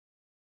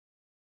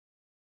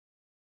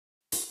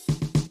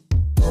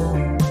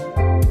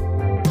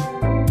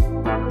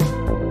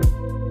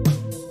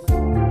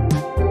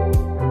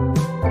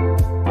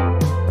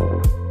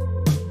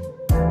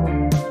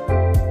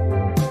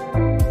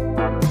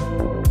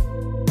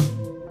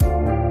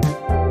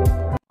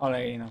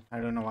I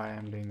don't know why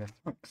I'm doing this.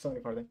 Sorry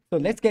for that. So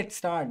let's get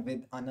started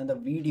with another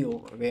video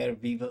where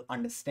we will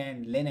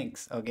understand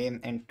Linux again.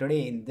 And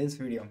today in this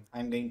video,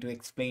 I'm going to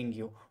explain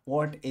you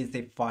what is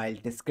a file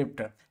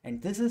descriptor.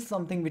 And this is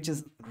something which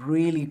is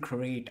really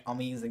great,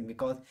 amazing,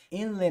 because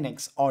in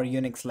Linux or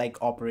Unix like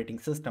operating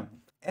system,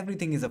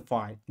 everything is a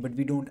file, but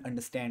we don't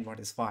understand what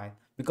is file,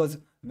 because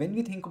when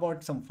we think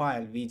about some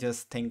file, we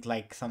just think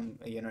like some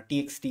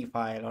txt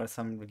file or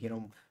some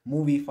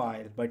movie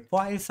file, but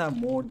files are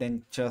more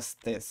than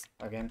just this.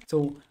 Okay,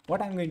 so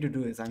what I'm going to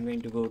do is I'm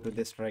going to go to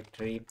this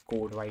directory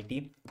code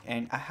yt,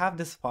 and I have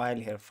this file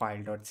here,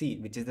 file.c,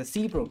 which is the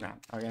C program.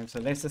 Okay, so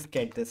let's just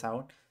get this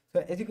out.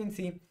 So as you can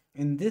see,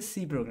 in this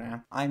C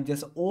program, I'm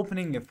just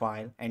opening a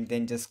file and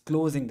then just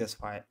closing this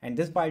file, and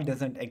this file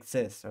doesn't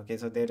exist. Okay,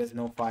 so there is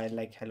no file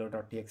like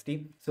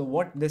hello.txt. So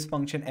what this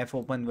function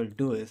fopen will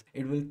do is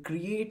it will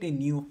create a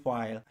new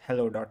file,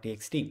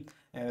 hello.txt.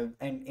 And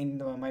in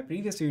my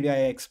previous video,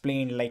 I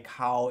explained like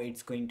how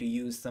it's going to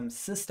use some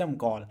system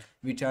call,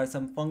 which are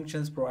some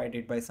functions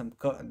provided by some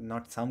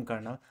not some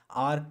kernel,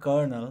 our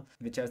kernel,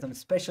 which are some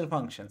special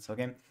functions.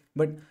 Okay,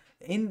 but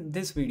in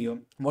this video,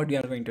 what we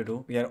are going to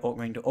do, we are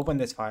going to open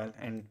this file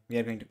and we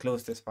are going to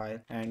close this file.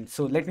 And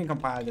so let me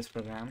compile this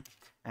program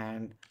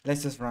and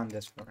let's just run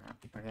this program.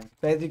 Okay,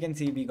 so as you can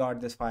see, we got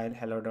this file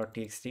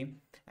hello.txt,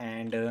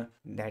 and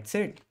that's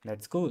it.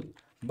 That's cool.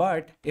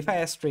 But if I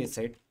strace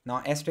it, now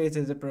strace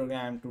is a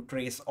program to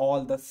trace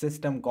all the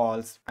system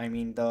calls, I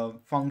mean the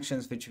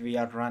functions which we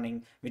are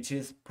running, which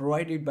is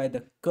provided by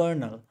the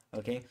kernel.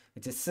 Okay,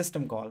 which is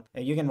system call.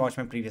 You can watch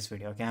my previous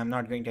video. Okay, I'm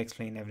not going to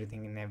explain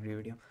everything in every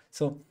video.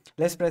 So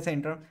let's press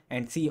enter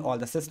and see all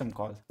the system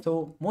calls.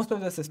 So most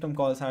of the system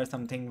calls are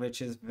something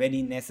which is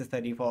very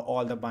necessary for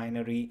all the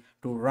binary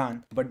to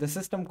run, but the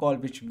system call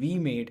which we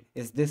made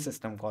is this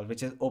system call,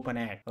 which is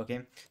openadd.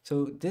 Okay,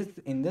 so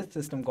in this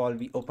system call,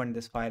 we opened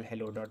this file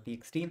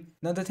hello.txt.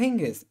 Now the thing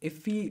is,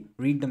 if we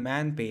read the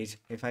man page,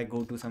 if I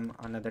go to some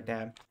another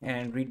tab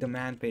and read the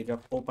man page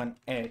of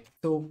openadd,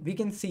 so we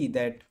can see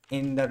that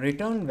in the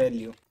return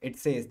value, it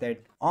says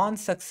that on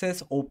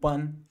success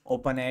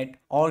openadd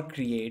or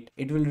create,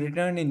 it will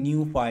return a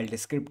new file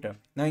descriptor.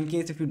 Now in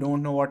case if you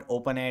don't know what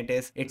openadd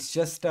is, it's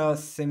just a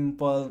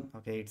simple,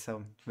 okay, it's a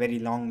very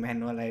long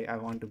manual. I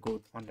want to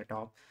go on the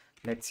top.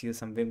 Let's use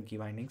some Vim key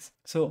bindings.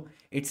 So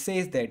it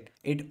says that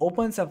it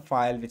opens a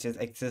file which is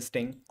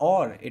existing,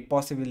 or it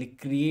possibly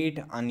create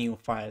a new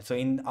file. So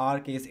in our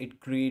case, it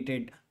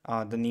created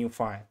the new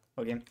file.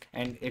 Okay,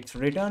 and its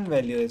return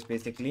value is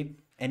basically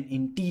an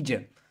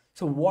integer.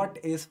 So what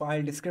is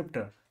file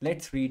descriptor?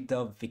 Let's read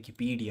the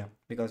Wikipedia,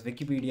 because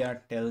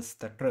Wikipedia tells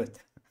the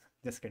truth.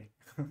 Just kidding.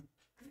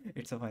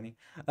 It's so funny.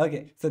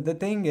 Okay, so the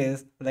thing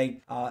is,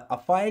 like, a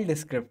file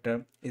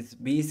descriptor is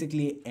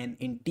basically an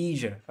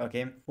integer.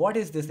 Okay, what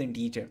is this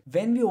integer?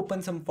 When we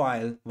open some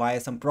file via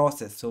some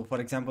process, so for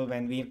example,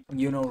 when we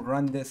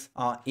run this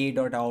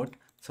a.out,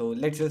 so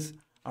let's just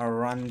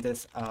run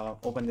this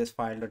open this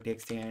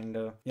file.txt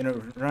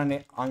and run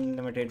a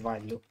unlimited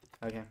while loop.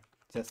 Okay,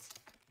 just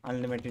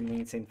unlimited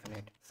means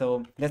infinite.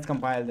 So let's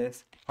compile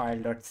this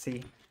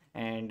file.c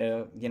and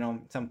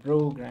some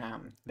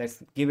program.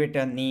 Let's give it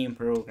a name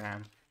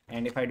program.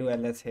 And if I do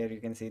ls here,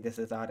 you can see this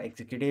is our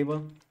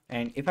executable.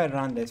 And if I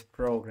run this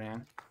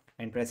program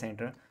and press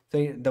enter,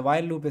 so the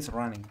while loop is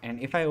running.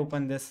 And if I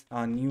open this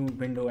new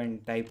window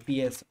and type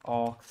ps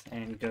aux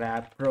and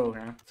grab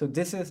program, so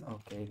this is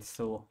okay.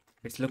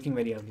 It's looking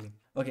very ugly.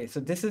 Okay, so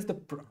this is the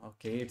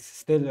okay, it's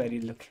still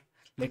very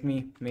let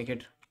me make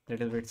it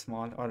little bit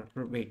small, or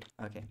wait,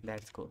 okay,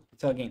 that's cool.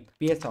 So again,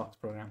 ps aux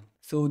program.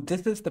 So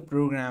this is the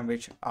program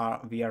which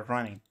we are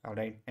running. All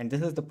right, and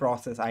this is the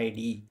process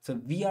id. So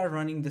we are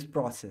running this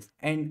process,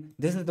 and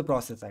this is the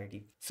process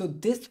id. So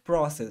this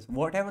process,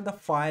 whatever the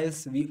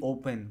files we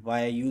open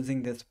via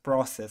using this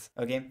process,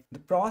 okay, the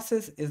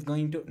process is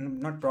going to,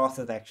 not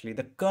process actually,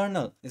 the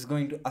kernel is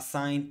going to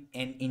assign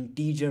an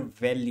integer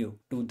value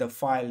to the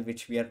file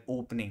which we are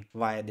opening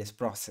via this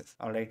process.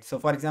 All right, so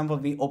for example,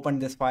 we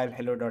opened this file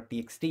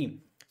hello.txt.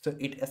 So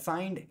it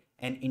assigned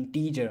an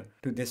integer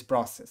to this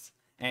process.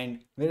 And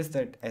where is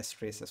that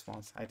strace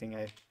response? I think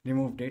I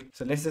removed it.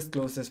 So let's just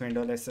close this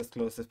window. Let's just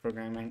close this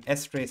program and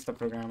strace the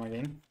program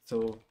again.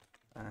 So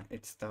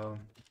it's the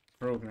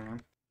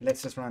program.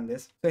 Let's just run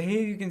this. So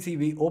here you can see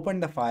we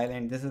opened the file,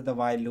 and this is the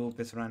while loop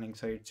is running.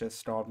 So it just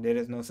stopped. There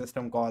is no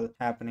system call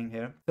happening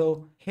here.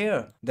 So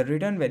here the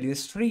return value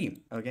is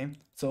 3. Okay,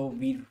 so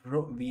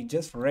we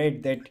just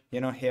read that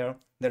here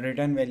the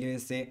return value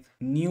is a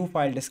new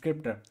file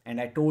descriptor, and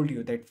I told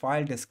you that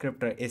file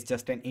descriptor is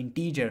just an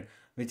integer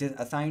which is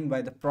assigned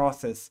by the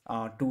process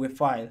to a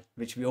file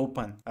which we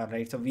open. All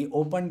right, so we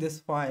opened this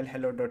file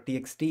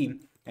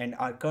hello.txt, and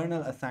our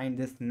kernel assigned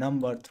this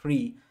number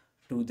 3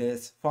 to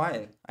this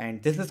file,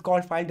 and this is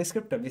called file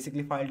descriptor.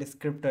 Basically, file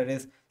descriptor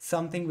is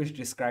something which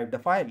describes the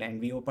file, and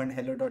we opened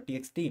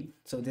hello.txt.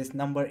 So this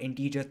number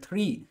integer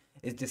 3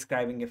 is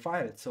describing a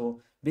file.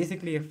 So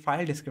basically, a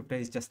file descriptor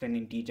is just an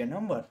integer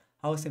number.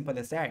 How simple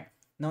is that?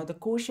 Now the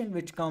question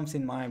which comes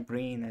in my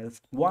brain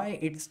is why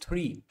it's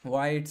 3,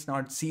 why it's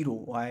not 0,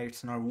 why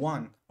it's not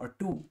 1 or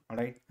 2, all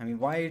right? I mean,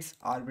 why it's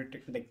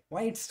arbitrary, like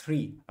why it's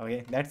 3,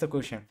 okay? That's the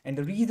question. And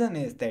the reason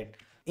is that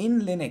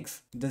in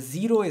Linux, the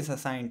 0 is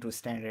assigned to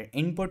standard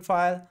input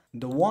file,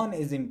 the 1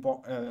 is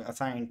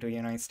assigned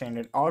to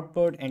standard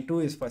output, and 2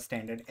 is for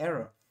standard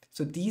error.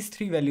 So these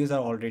 3 values are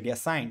already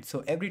assigned.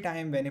 So every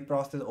time when a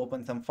process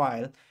opens some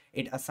file,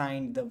 it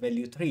assigned the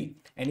value 3.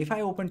 And if I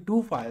open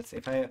 2 files,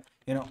 if I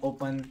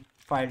open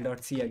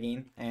file.c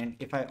again, and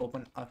if I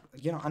open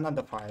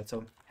another file,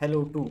 so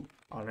hello2,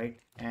 all right,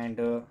 and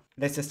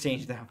let's just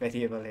change the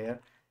variable here,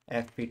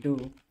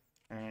 fp2,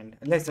 and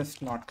let's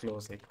just not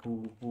close it,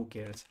 who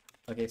cares.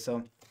 Okay,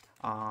 so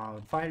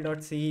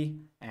file.c,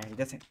 and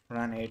just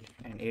run it,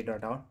 and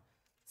a.out.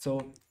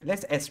 So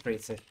let's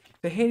trace it.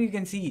 So here you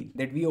can see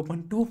that we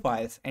opened 2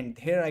 files, and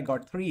here I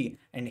got 3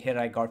 and here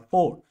I got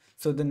 4.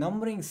 So the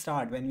numbering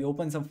start when we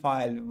open some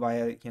file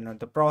via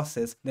the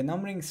process, the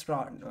numbering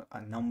start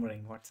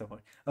what's the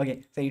word?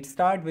 Okay, so it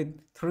start with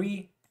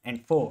 3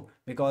 and 4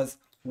 because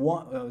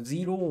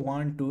 0,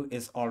 1, 2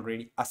 is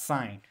already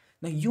assigned.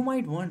 Now you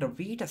might wonder,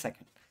 wait a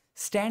second,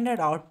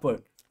 standard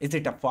output, is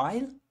it a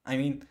file? I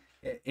mean,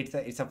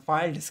 it's a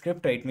file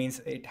descriptor. It means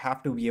it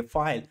have to be a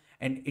file,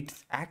 and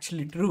it's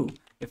actually true.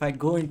 If I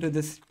go into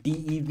this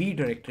dev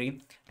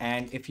directory,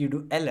 and if you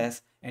do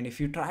ls, and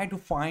if you try to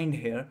find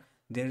here,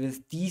 there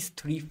is these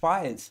 3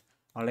 files,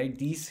 all right,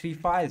 these 3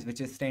 files, which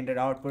is standard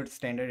output,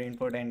 standard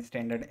input, and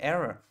standard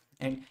error.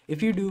 And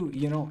if you do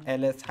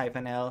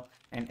ls-l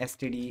and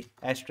std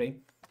ashtray,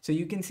 so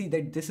you can see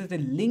that this is a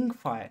link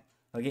file.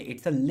 Okay,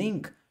 it's a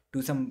link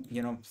to some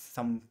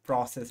some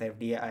process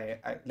fdi.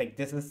 Like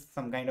this is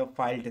some kind of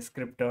file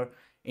descriptor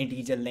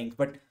integer link,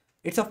 but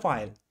it's a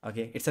file.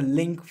 Okay, it's a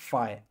link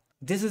file.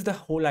 This is the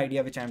whole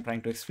idea which I'm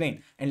trying to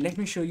explain. And let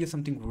me show you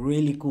something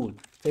really cool.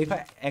 So if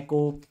I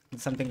echo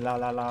something la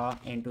la la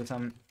into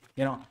some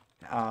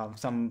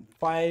some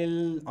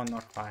file, or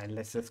not file,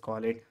 let's just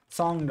call it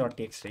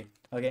song.txt.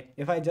 okay,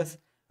 if I just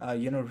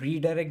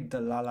redirect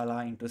the la la la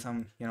into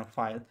some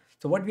file,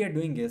 so what we are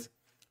doing is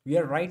we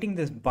are writing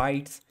this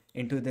bytes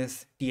into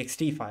this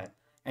txt file,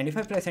 and if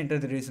I press enter,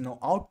 there is no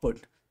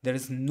output. There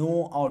is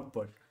no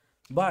output.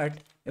 But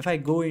if I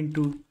go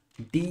into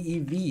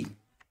dev,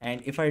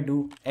 and if I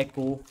do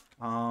echo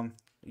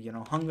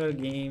Hunger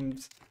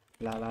Games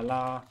la la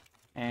la,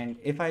 and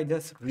if I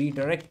just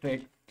redirect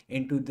it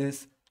into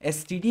this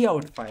std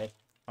out file,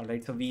 all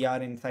right, so we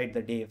are inside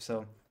the dev,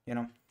 so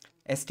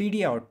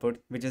std output,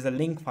 which is a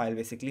link file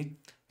basically,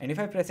 and if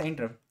I press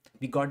enter,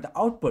 we got the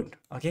output.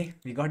 Okay,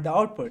 we got the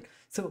output.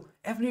 So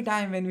every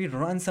time when we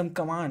run some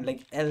command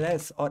like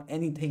ls or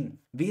anything,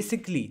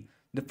 basically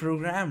the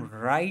program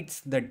writes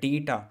the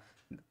data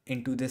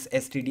into this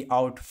std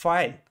out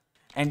file.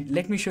 And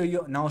let me show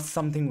you now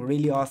something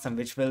really awesome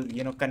which will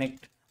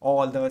connect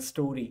all the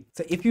story.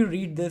 So if you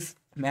read this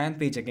man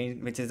page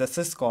again, which is a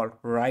syscall,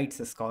 write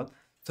syscall,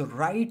 so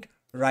write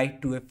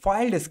to a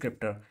file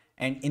descriptor.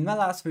 And in my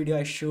last video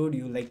I showed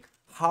you like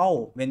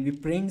how when we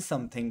print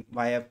something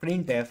via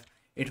printf,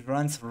 it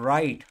runs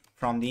right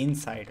from the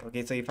inside.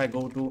 Okay, so if I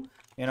go to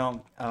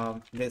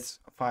this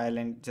file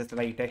and just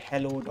write a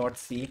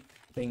hello.c,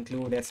 so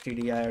include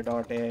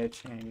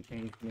stdir.h and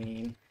print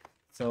main,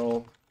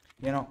 so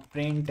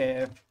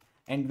printf,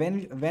 and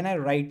when I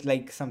write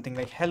like something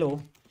like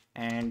hello,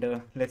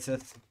 and let's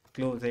just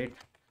close it.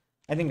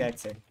 I think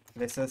that's it.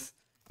 Let's just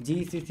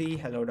gcc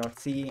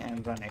hello.c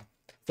and run it.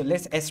 So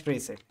let's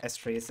trace it.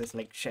 Trace is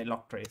like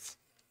Sherlock trace.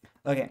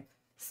 Okay,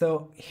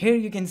 so here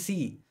you can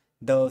see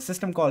the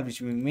system call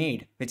which we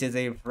made, which is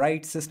a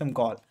write system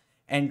call,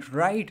 and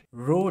write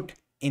wrote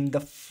in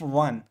the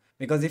one,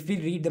 because if we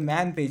read the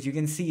man page, you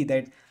can see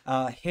that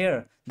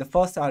here the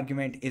first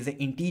argument is an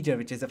integer,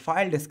 which is a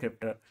file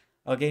descriptor.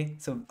 Okay,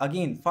 so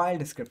again file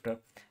descriptor,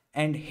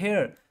 and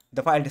here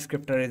the file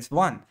descriptor is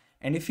 1,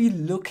 and if you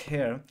look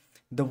here,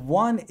 the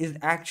 1 is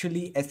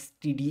actually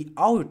std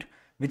out,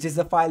 which is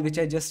the file which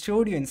I just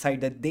showed you inside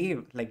the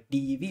dev, like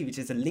dev, which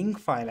is a link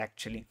file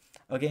actually.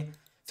 Okay,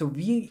 so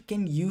we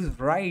can use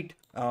write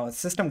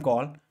system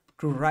call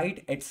to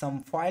write at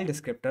some file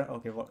descriptor.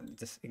 Okay, well,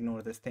 just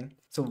ignore this thing.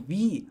 So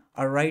we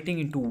are writing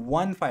into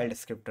one file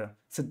descriptor.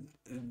 So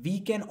we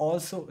can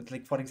also,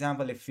 like for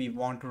example, if we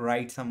want to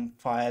write some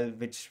file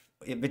which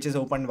is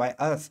opened by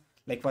us,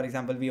 like for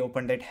example, we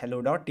opened at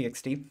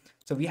hello.txt,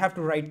 so we have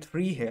to write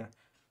 3 here.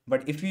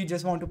 But if we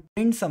just want to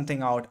print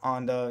something out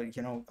on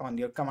the on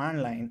your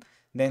command line,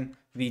 then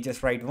we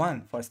just write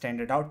 1 for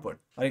standard output.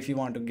 Or if you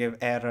want to give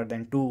error,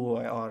 then 2,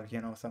 or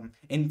some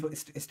input.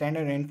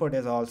 Standard input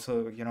is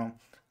also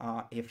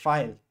a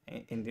file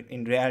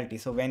in reality.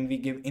 So when we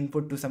give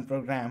input to some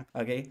program,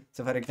 okay,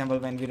 so for example,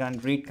 when we run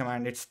read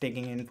command, it's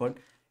taking input.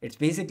 It's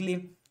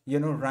basically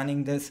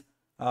running this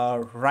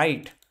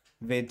write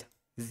with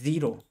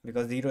 0,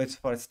 because 0 is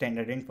for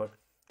standard input.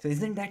 So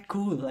isn't that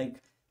cool? Like,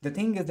 the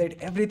thing is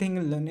that everything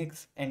in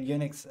Linux and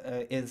Unix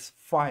is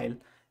file,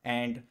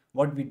 and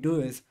what we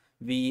do is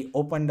we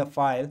open the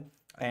file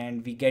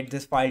and we get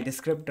this file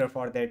descriptor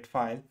for that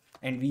file,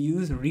 and we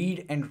use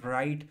read and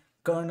write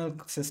kernel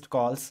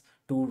syscalls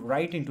to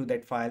write into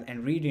that file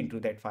and read into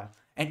that file.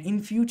 And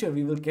in future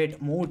we will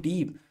get more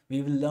deep.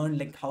 We will learn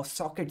like how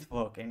sockets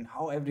work and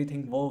how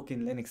everything work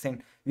in Linux,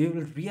 and we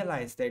will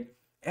realize that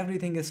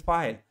everything is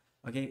file.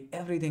 Okay,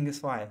 everything is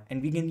file,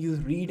 and we can use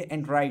read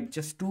and write,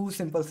 just two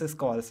simple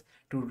syscalls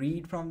to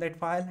read from that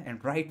file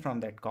and write from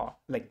that call,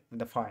 like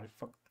the file.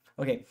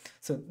 Okay,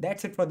 so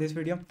that's it for this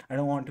video. I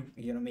don't want to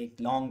make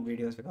long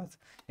videos because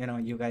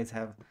you guys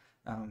have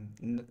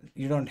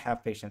you don't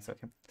have patience.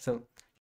 Okay, so